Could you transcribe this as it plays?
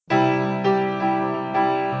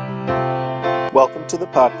Welcome to the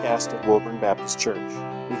podcast of Woburn Baptist Church.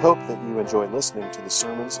 We hope that you enjoy listening to the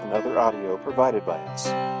sermons and other audio provided by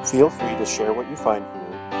us. Feel free to share what you find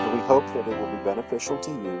here, and we hope that it will be beneficial to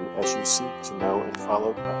you as you seek to know and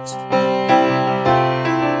follow Christ.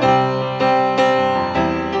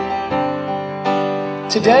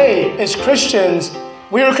 Today, as Christians,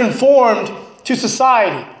 we are conformed to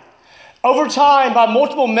society. Over time, by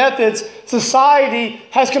multiple methods, society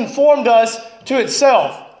has conformed us to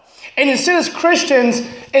itself. And instead as Christians,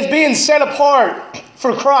 it's being set apart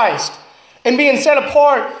for Christ and being set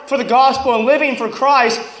apart for the gospel and living for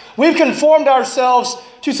Christ, we've conformed ourselves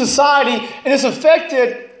to society, and it's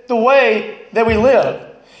affected the way that we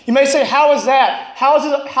live. You may say, how is that? How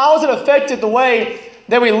has it affected the way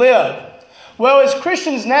that we live? Well, as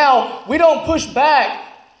Christians now, we don't push back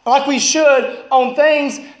like we should on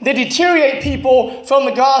things that deteriorate people from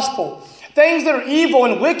the gospel. Things that are evil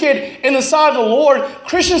and wicked in the sight of the Lord.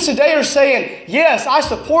 Christians today are saying, yes, I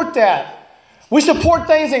support that. We support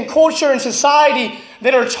things in culture and society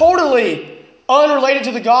that are totally unrelated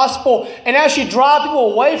to the gospel and actually drive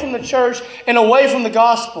people away from the church and away from the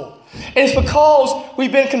gospel. And it's because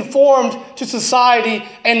we've been conformed to society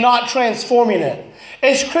and not transforming it.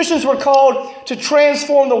 As Christians, we're called to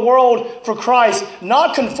transform the world for Christ,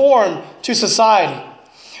 not conform to society.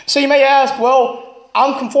 So you may ask, well,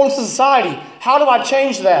 I'm conformed to society. How do I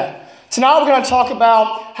change that? Tonight we're going to talk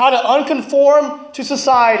about how to unconform to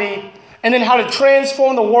society and then how to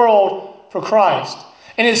transform the world for Christ.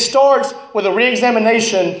 And it starts with a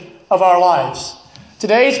re-examination of our lives.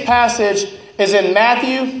 Today's passage is in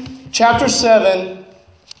Matthew chapter 7,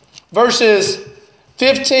 verses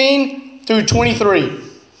 15 through 23.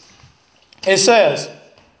 It says,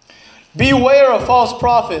 "Beware of false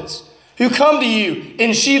prophets who come to you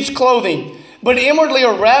in sheep's clothing, but inwardly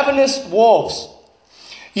are ravenous wolves.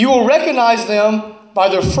 You will recognize them by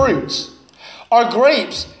their fruits. Are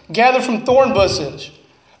grapes gathered from thorn bushes,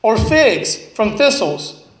 or figs from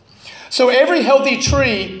thistles? So every healthy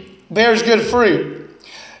tree bears good fruit,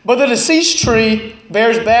 but the deceased tree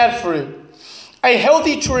bears bad fruit. A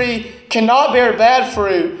healthy tree cannot bear bad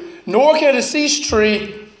fruit, nor can a deceased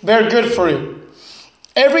tree bear good fruit.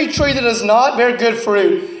 Every tree that does not bear good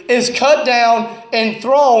fruit is cut down and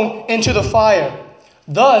thrown into the fire.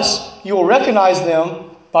 Thus you will recognize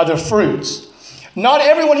them by their fruits. Not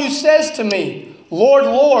everyone who says to me, 'Lord,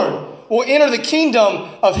 Lord,' will enter the kingdom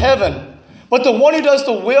of heaven, but the one who does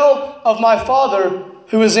the will of my Father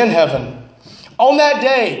who is in heaven. On that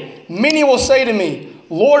day, many will say to me,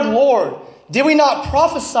 'Lord, Lord, did we not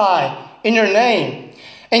prophesy in your name,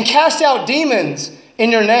 and cast out demons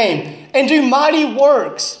in your name, and do mighty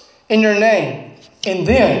works in your name?' And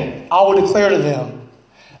then I will declare to them,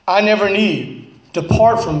 'I never knew you.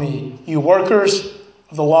 Depart from me, you workers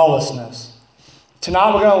of the lawlessness.'"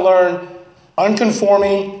 Tonight we're going to learn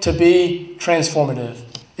unconforming to be transformative.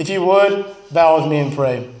 If you would, bow with me and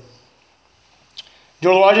pray.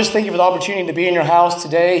 Dear Lord, I just thank you for the opportunity to be in your house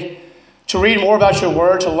today, to read more about your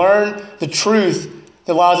word, to learn the truth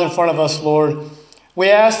that lies in front of us, Lord.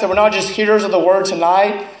 We ask that we're not just hearers of the word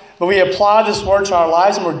tonight, but we apply this word to our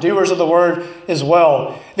lives and we're doers of the word as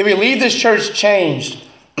well. That we leave this church changed,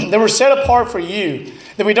 that we're set apart for you,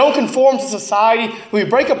 that we don't conform to society, we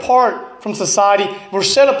break apart from society, we're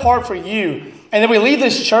set apart for you, and that we leave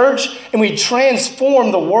this church and we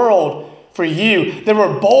transform the world for you, that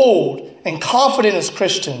we're bold and confident as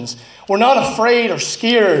Christians. We're not afraid or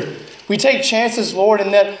scared. We take chances, Lord,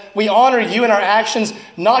 and that we honor you in our actions,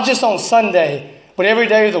 not just on Sunday, but every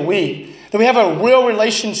day of the week. That we have a real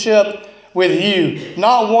relationship with you,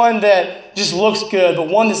 not one that just looks good, but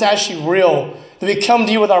one that's actually real. That we come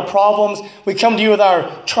to you with our problems, we come to you with our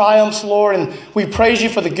triumphs, Lord, and we praise you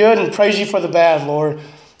for the good and praise you for the bad, Lord.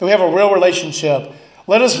 That we have a real relationship.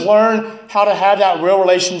 Let us learn how to have that real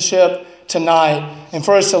relationship tonight, and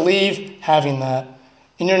for us to leave having that.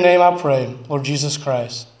 In your name I pray, Lord Jesus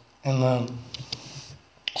Christ. Amen.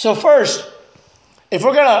 So first, if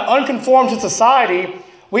we're going to unconform to society,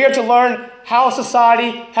 we have to learn how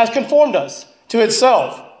society has conformed us to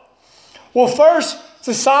itself. Well, first,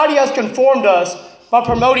 society has conformed us by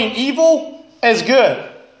promoting evil as good.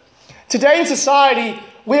 Today in society,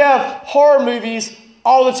 we have horror movies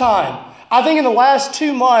all the time. I think in the last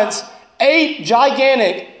 2 months, 8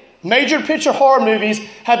 gigantic major picture horror movies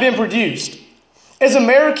have been produced. As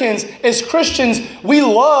Americans, as Christians, we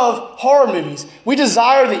love horror movies. We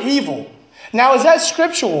desire the evil. Now, is that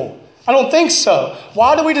scriptural? I don't think so.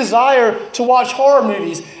 Why do we desire to watch horror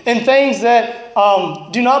movies and things that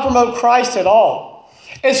do not promote Christ at all?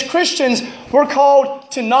 As Christians, we're called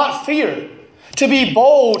to not fear, to be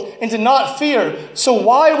bold and to not fear. So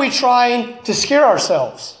why are we trying to scare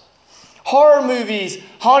ourselves? Horror movies,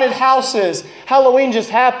 haunted houses, Halloween just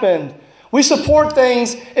happened. We support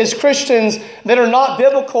things as Christians that are not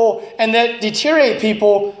biblical and that deteriorate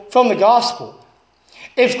people from the gospel.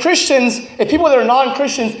 If people that are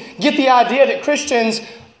non-Christians get the idea that Christians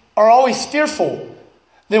are always fearful,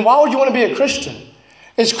 then why would you want to be a Christian?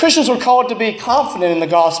 As Christians, we're called to be confident in the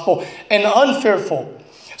gospel and unfearful.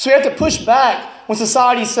 So we have to push back when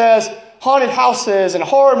society says haunted houses and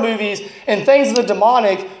horror movies and things of the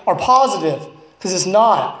demonic are positive, because it's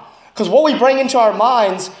not. Because what we bring into our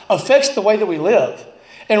minds affects the way that we live.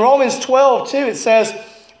 In Romans 12:2, it says,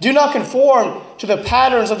 "Do not conform to the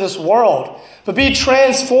patterns of this world, but be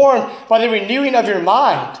transformed by the renewing of your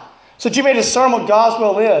mind, so that you may discern what God's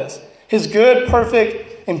will is, His good,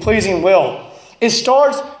 perfect, and pleasing will." It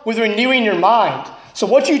starts with renewing your mind. So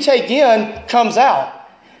what you take in comes out.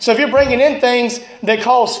 So if you're bringing in things that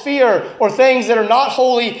cause fear or things that are not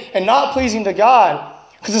holy and not pleasing to God,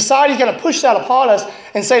 because society is going to push that upon us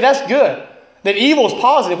and say that's good, that evil is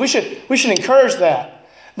positive, we should encourage that.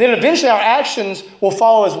 Then eventually our actions will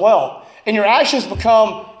follow as well. And your actions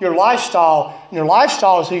become your lifestyle, and your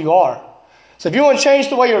lifestyle is who you are. So if you want to change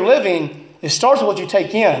the way you're living, it starts with what you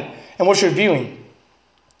take in and what you're viewing.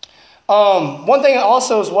 One thing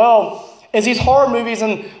also as well is these horror movies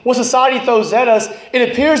and what society throws at us, it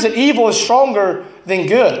appears that evil is stronger than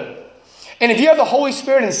good. And if you have the Holy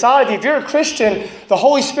Spirit inside of you, if you're a Christian, the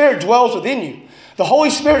Holy Spirit dwells within you. The Holy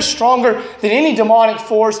Spirit is stronger than any demonic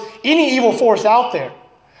force, any evil force out there.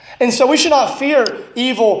 And so we should not fear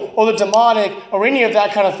evil or the demonic or any of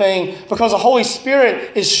that kind of thing, because the Holy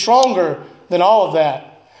Spirit is stronger than all of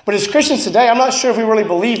that. But as Christians today, I'm not sure if we really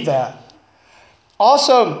believe that.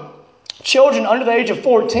 Also, children under the age of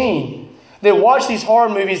 14 that watch these horror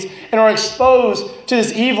movies and are exposed to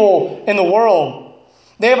this evil in the world,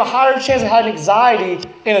 they have a higher chance of having anxiety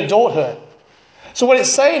in adulthood. So what it's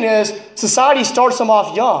saying is society starts them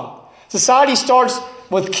off young. Society starts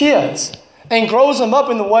with kids and grows them up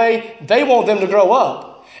in the way they want them to grow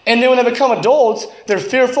up. And then when they become adults, they're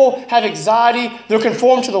fearful, have anxiety, they're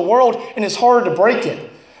conformed to the world, and it's harder to break it.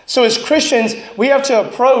 So as Christians, we have to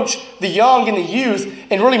approach the young and the youth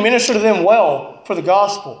and really minister to them well for the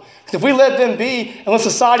gospel. Because if we let them be and let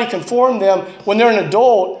society conform them, when they're an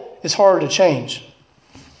adult, it's harder to change.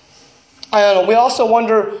 And we also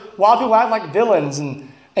wonder why people act like villains and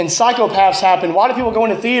psychopaths happen. Why do people go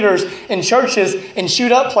into theaters and churches and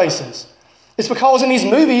shoot up places? It's because in these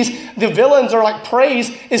movies, the villains are like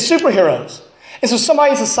praised as superheroes. And so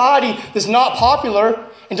somebody in society that's not popular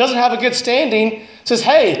and doesn't have a good standing says,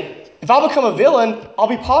 hey, if I become a villain, I'll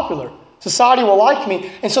be popular. Society will like me.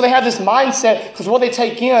 And so they have this mindset because what they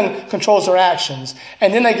take in controls their actions.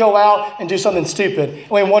 And then they go out and do something stupid.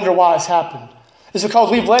 And we wonder why it's happened. It's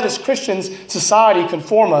because we've let as Christians, society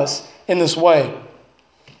conform us in this way.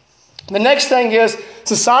 The next thing is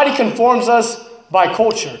society conforms us by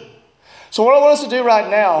culture. So what I want us to do right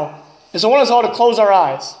now is I want us all to close our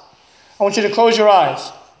eyes. I want you to close your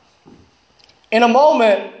eyes. In a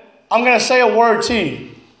moment, I'm going to say a word to you.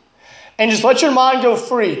 And just let your mind go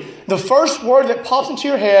free. The first word that pops into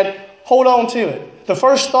your head, hold on to it. The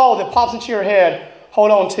first thought that pops into your head,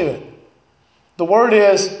 hold on to it. The word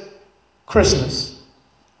is Christmas.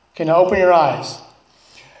 Okay, now open your eyes.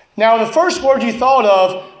 Now, the first word you thought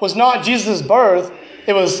of was not Jesus' birth.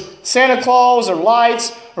 It was Santa Claus or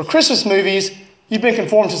lights or Christmas movies. You've been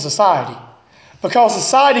conformed to society. Because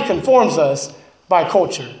society conforms us by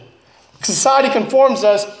culture. Society conforms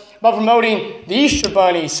us by promoting the Easter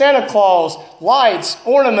Bunny, Santa Claus, lights,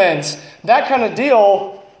 ornaments, that kind of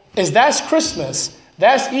deal. That's Christmas.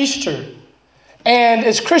 That's Easter. And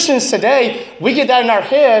as Christians today, we get that in our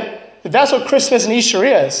head that that's what Christmas and Easter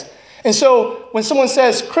is. And so when someone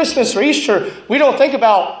says Christmas or Easter, we don't think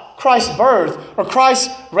about Christ's birth or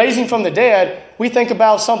Christ raising from the dead. We think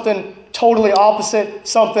about something totally opposite,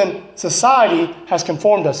 something society has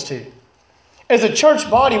conformed us to. As a church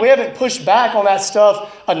body, we haven't pushed back on that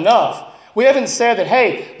stuff enough. We haven't said that,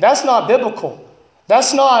 hey, that's not biblical.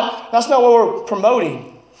 That's not what we're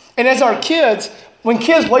promoting. And as our kids, when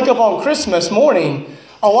kids wake up on Christmas morning,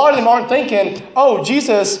 a lot of them aren't thinking, oh,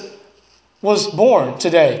 Jesus was born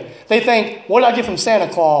today. They think, what did I get from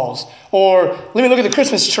Santa Claus? Or let me look at the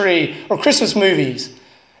Christmas tree or Christmas movies.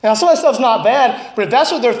 Now, some of that stuff's not bad, but if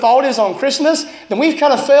that's what their thought is on Christmas, then we've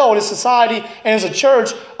kind of failed as society and as a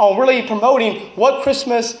church on really promoting what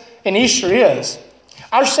Christmas and Easter is.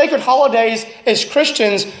 Our sacred holidays as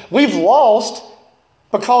Christians, we've lost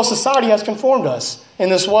because society has conformed us in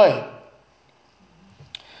this way.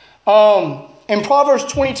 In Proverbs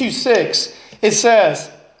 22:6, it says,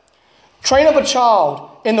 train up a child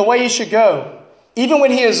in the way he should go. Even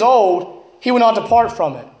when he is old, he will not depart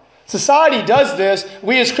from it. Society does this.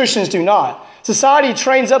 We as Christians do not. Society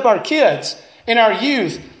trains up our kids and our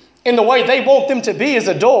youth in the way they want them to be as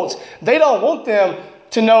adults. They don't want them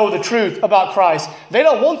to know the truth about Christ. They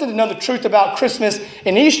don't want them to know the truth about Christmas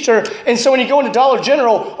and Easter. And so when you go into Dollar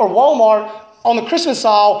General or Walmart, on the Christmas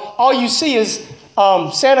aisle, all you see is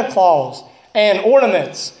Santa Claus and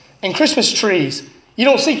ornaments and Christmas trees. You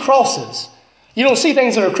don't see crosses. You don't see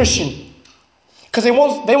things that are Christian. Because they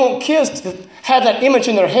want kids to have that image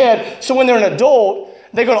in their head, so when they're an adult,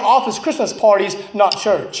 they go to office Christmas parties, not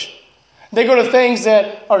church. They go to things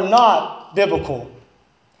that are not biblical.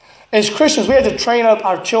 As Christians, we have to train up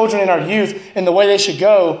our children and our youth in the way they should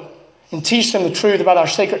go and teach them the truth about our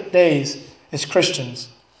sacred days as Christians.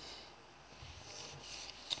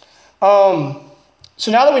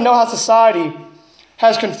 So now that we know how society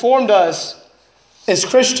has conformed us as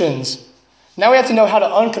Christians, now we have to know how to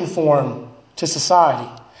unconform to society.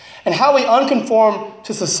 And how we unconform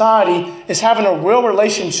to society is having a real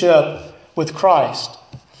relationship with Christ.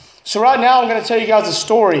 So right now I'm going to tell you guys a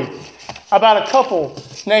story about a couple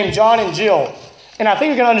named John and Jill. And I think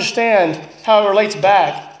you're going to understand how it relates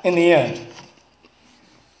back in the end.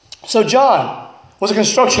 So John was a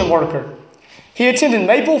construction worker. He attended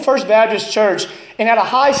Maple First Baptist Church and had a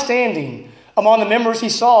high standing among the members he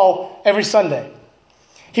saw every Sunday.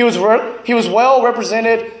 He was well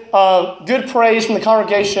represented, good praise from the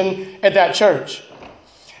congregation at that church.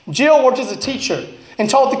 Jill worked as a teacher and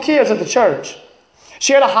taught the kids at the church.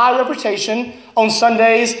 She had a high reputation on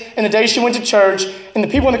Sundays and the days she went to church, and the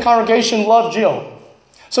people in the congregation loved Jill.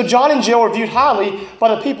 So John and Jill were viewed highly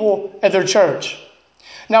by the people at their church.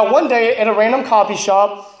 Now one day at a random coffee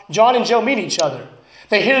shop, John and Jill meet each other.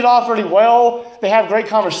 They hit it off really well. They have great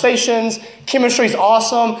conversations. Chemistry's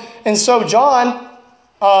awesome. And so John,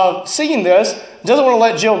 seeing this, doesn't want to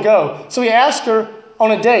let Jill go. So he asks her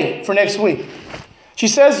on a date for next week. She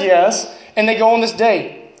says yes, and they go on this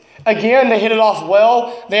date. Again, they hit it off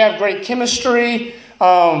well. They have great chemistry,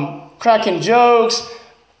 cracking jokes,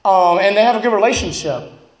 and they have a good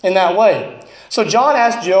relationship in that way. So John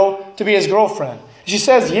asks Jill to be his girlfriend. She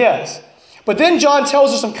says yes. But then John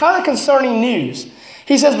tells her some kind of concerning news.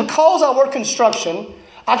 He says, because I work construction,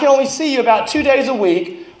 I can only see you about 2 days a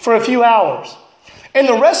week for a few hours. And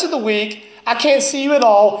the rest of the week, I can't see you at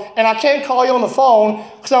all, and I can't call you on the phone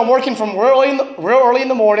because I'm working from real early in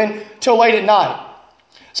the morning till late at night.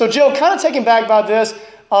 So Jill, kind of taken back by this,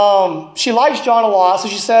 she likes John a lot, so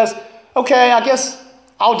she says, okay, I guess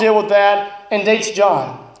I'll deal with that, and dates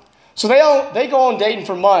John. So they go on dating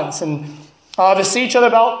for months, and they see each other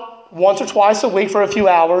about once or twice a week for a few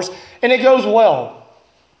hours, and it goes well.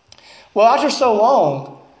 Well, after so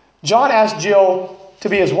long, John asks Jill to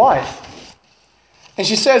be his wife. And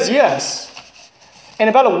she says yes. And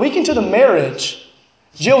about a week into the marriage,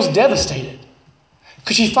 Jill's devastated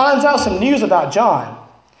because she finds out some news about John.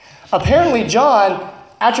 Apparently, John,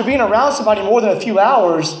 after being around somebody more than a few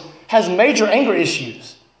hours, has major anger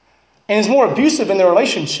issues and is more abusive in their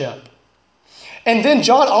relationship. And then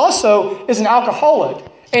John also is an alcoholic.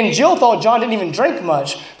 And Jill thought John didn't even drink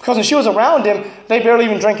much because when she was around him, they barely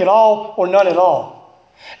even drank at all or none at all.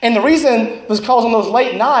 And the reason was because on those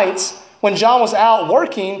late nights when John was out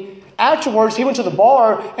working, afterwards he went to the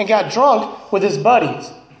bar and got drunk with his buddies.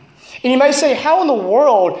 And you may say, how in the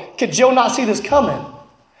world could Jill not see this coming?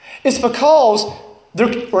 It's because their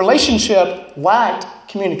relationship lacked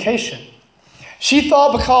communication. She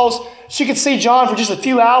thought because she could see John for just a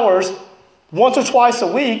few hours, once or twice a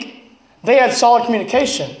week, they had solid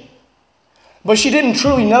communication. But she didn't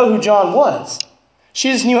truly know who John was.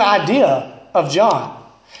 She just knew an idea of John.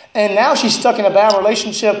 And now she's stuck in a bad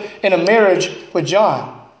relationship in a marriage with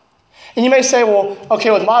John. And you may say, well,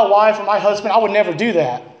 okay, with my wife or my husband, I would never do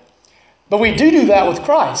that. But we do that with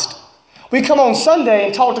Christ. We come on Sunday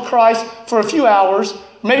and talk to Christ for a few hours,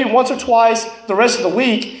 maybe once or twice the rest of the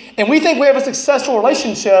week, and we think we have a successful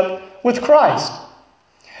relationship with Christ.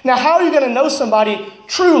 Now, how are you going to know somebody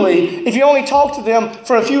truly if you only talk to them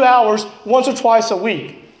for a few hours once or twice a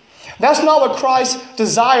week? That's not what Christ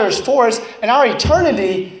desires for us, and our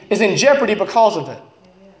eternity is in jeopardy because of it.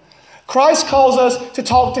 Christ calls us to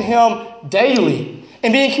talk to Him daily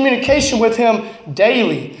and be in communication with Him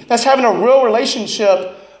daily. That's having a real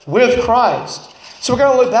relationship with Christ. So we're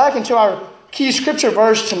going to look back into our key scripture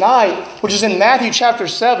verse tonight, which is in Matthew chapter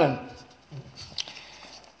 7.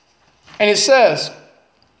 And it says,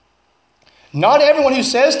 not everyone who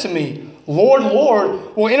says to me, Lord,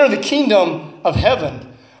 Lord, will enter the kingdom of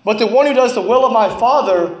heaven, but the one who does the will of my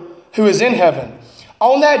Father who is in heaven.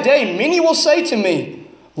 On that day, many will say to me,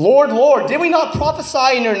 Lord, Lord, did we not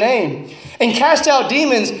prophesy in your name and cast out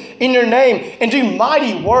demons in your name and do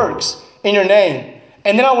mighty works in your name?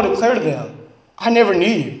 And then I will declare to them, I never knew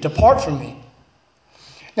you. Depart from me.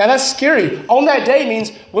 Now that's scary. On that day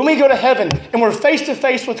means when we go to heaven and we're face to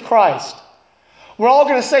face with Christ, we're all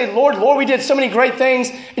going to say, Lord, Lord, we did so many great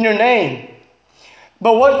things in your name.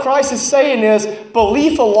 But what Christ is saying is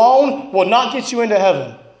belief alone will not get you into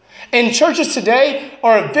heaven. And churches today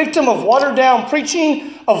are a victim of watered down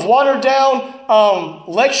preaching, of watered down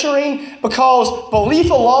lecturing, because belief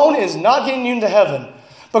alone is not getting you into heaven.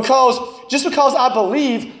 Just because I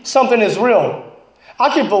believe something is real. I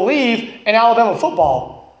can believe in Alabama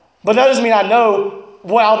football, but that doesn't mean I know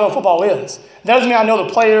what Alabama football is. That doesn't mean I know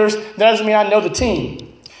the players. That doesn't mean I know the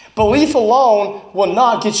team. Belief alone will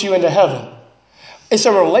not get you into heaven. It's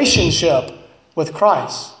a relationship with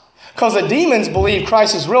Christ. Because the demons believe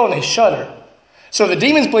Christ is real and they shudder. So if the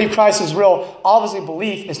demons believe Christ is real, obviously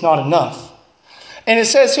belief is not enough. And it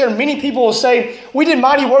says here, many people will say, we did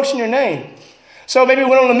mighty works in your name. So maybe we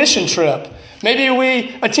went on a mission trip. Maybe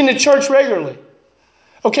we attended church regularly.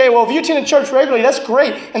 Okay, well, if you attend church regularly, that's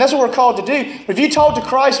great. And that's what we're called to do. But if you talk to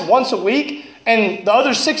Christ once a week and the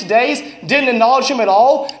other 6 days didn't acknowledge him at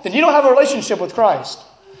all, then you don't have a relationship with Christ.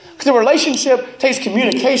 Because a relationship takes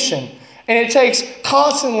communication. And it takes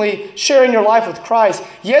constantly sharing your life with Christ.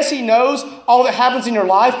 Yes, he knows all that happens in your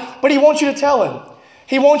life, but he wants you to tell him.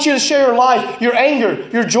 He wants you to share your life, your anger,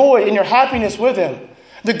 your joy, and your happiness with him.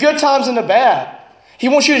 The good times and the bad. He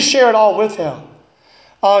wants you to share it all with him.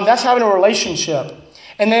 That's having a relationship.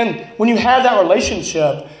 And then when you have that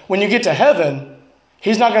relationship, when you get to heaven,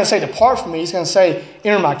 he's not going to say, depart from me. He's going to say,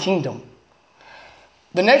 enter my kingdom.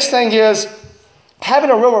 The next thing is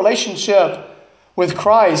having a real relationship with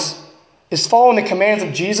Christ is following the commands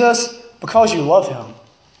of Jesus because you love him.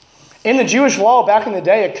 In the Jewish law back in the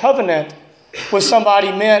day, a covenant with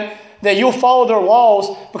somebody meant that you'll follow their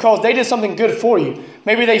laws because they did something good for you.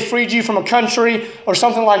 Maybe they freed you from a country or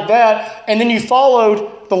something like that, and then you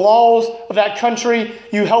followed the laws of that country.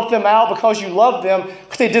 You helped them out because you loved them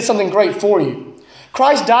because they did something great for you.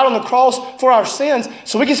 Christ died on the cross for our sins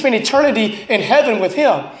so we can spend eternity in heaven with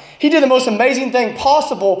him. He did the most amazing thing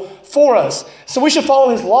possible for us. So we should follow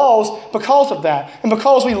his laws because of that and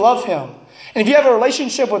because we love him. And if you have a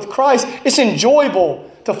relationship with Christ, it's enjoyable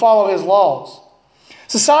to follow his laws.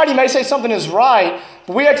 Society may say something is right,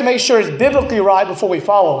 but we have to make sure it's biblically right before we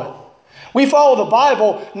follow it. We follow the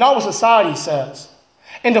Bible, not what society says.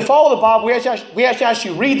 And to follow the Bible, we have to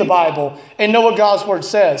actually read the Bible and know what God's Word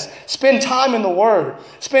says. Spend time in the Word.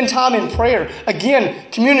 Spend time in prayer. Again,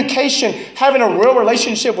 communication, having a real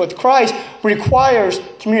relationship with Christ requires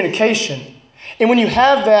communication. And when you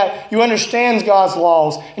have that, you understand God's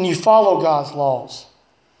laws and you follow God's laws.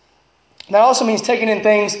 That also means taking in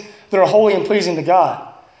things that are holy and pleasing to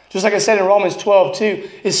God. Just like I said in Romans 12:2,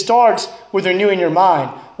 it starts with renewing your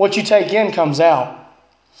mind. What you take in comes out.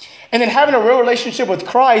 And then having a real relationship with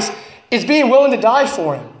Christ is being willing to die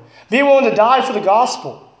for him. Being willing to die for the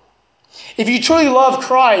gospel. If you truly love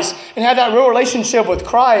Christ and have that real relationship with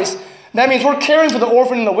Christ, that means we're caring for the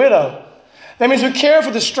orphan and the widow. That means we care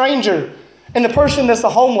for the stranger and the person that's the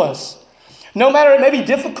homeless. No matter, it may be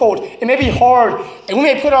difficult, it may be hard, and we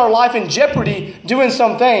may put our life in jeopardy doing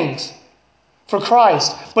some things for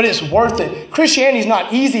Christ, but it's worth it. Christianity is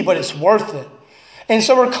not easy, but it's worth it. And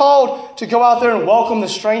so we're called to go out there and welcome the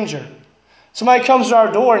stranger. Somebody comes to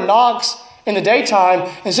our door and knocks in the daytime.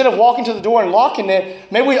 Instead of walking to the door and locking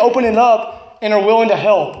it, maybe we open it up and are willing to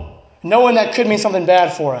help, knowing that could mean something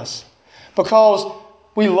bad for us. Because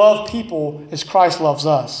we love people as Christ loves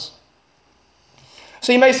us.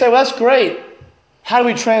 So you may say, well, that's great. How do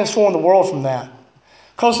we transform the world from that?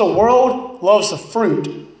 Because the world loves the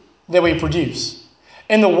fruit that we produce.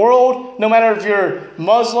 In the world, no matter if you're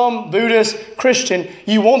Muslim, Buddhist, Christian,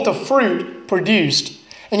 you want the fruit produced.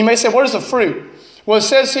 And you may say, what is the fruit? Well, it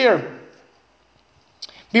says here,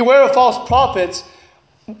 beware of false prophets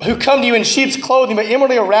who come to you in sheep's clothing, but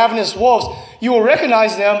inwardly are ravenous wolves. You will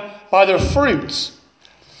recognize them by their fruits.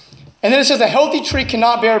 And then it says, a healthy tree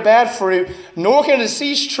cannot bear bad fruit, nor can a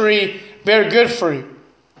diseased tree bear good fruit.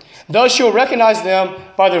 Thus you will recognize them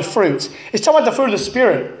by their fruits. It's talking about the fruit of the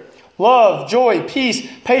Spirit. Love, joy, peace,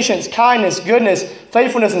 patience, kindness, goodness,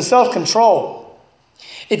 faithfulness, and self-control.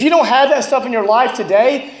 If you don't have that stuff in your life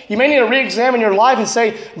today, you may need to re-examine your life and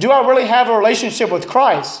say, do I really have a relationship with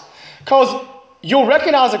Christ? Because you'll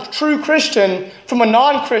recognize a true Christian from a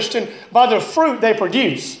non-Christian by the fruit they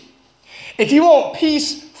produce. If you want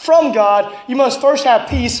peace from God, you must first have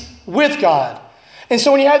peace with God. And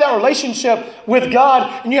so when you have that relationship with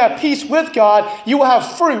God and you have peace with God, you will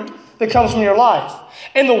have fruit that comes from your life.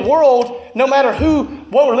 And the world, no matter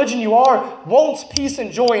what religion you are, wants peace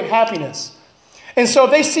and joy and happiness. And so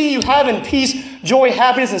if they see you having peace, joy,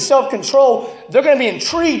 happiness, and self-control, they're going to be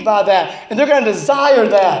intrigued by that, and they're going to desire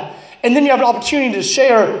that. And then you have an opportunity to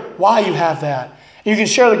share why you have that. And you can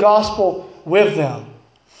share the gospel with them.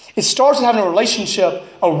 It starts with having a relationship,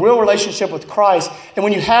 a real relationship with Christ. And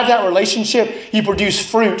when you have that relationship, you produce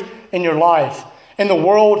fruit in your life. And the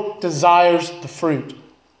world desires the fruit.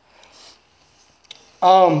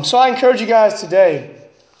 So I encourage you guys today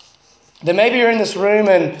that maybe you're in this room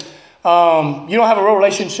and you don't have a real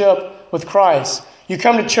relationship with Christ. You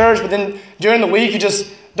come to church, but then during the week you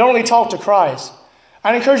just don't really talk to Christ.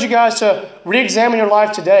 I'd encourage you guys to re-examine your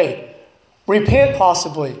life today. Repent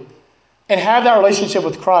possibly. And have that relationship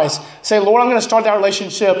with Christ. Say, Lord, I'm going to start that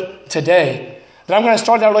relationship today. That I'm going to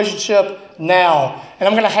start that relationship now. And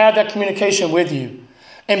I'm going to have that communication with you.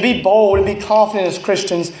 And be bold and be confident as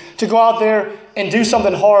Christians to go out there and do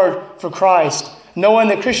something hard for Christ. Knowing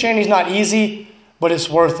that Christianity is not easy, but it's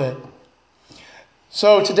worth it.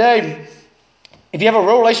 So today, if you have a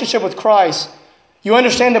real relationship with Christ, you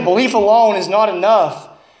understand that belief alone is not enough.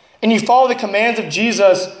 And you follow the commands of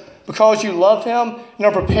Jesus because you love Him and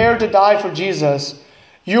are prepared to die for Jesus,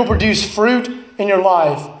 you'll produce fruit in your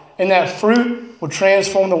life, and that fruit will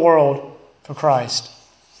transform the world for Christ.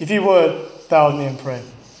 If you would, bow with me and pray.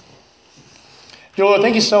 Dear Lord,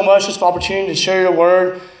 thank you so much just for the opportunity to share your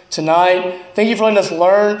word tonight. Thank you for letting us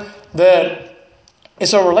learn that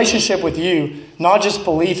it's a relationship with you, not just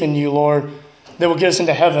belief in you, Lord, that will get us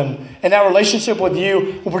into heaven. And that relationship with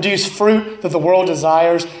you will produce fruit that the world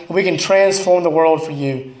desires, and we can transform the world for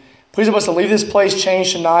you. Please help us to leave this place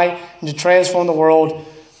changed tonight and to transform the world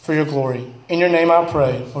for your glory. In your name I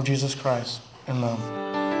pray, Lord Jesus Christ. Amen.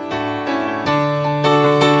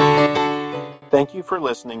 Thank you for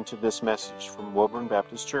listening to this message from Woburn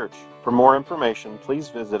Baptist Church. For more information, please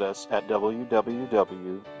visit us at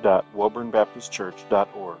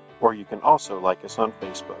www.woburnbaptistchurch.org, or you can also like us on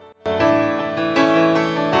Facebook.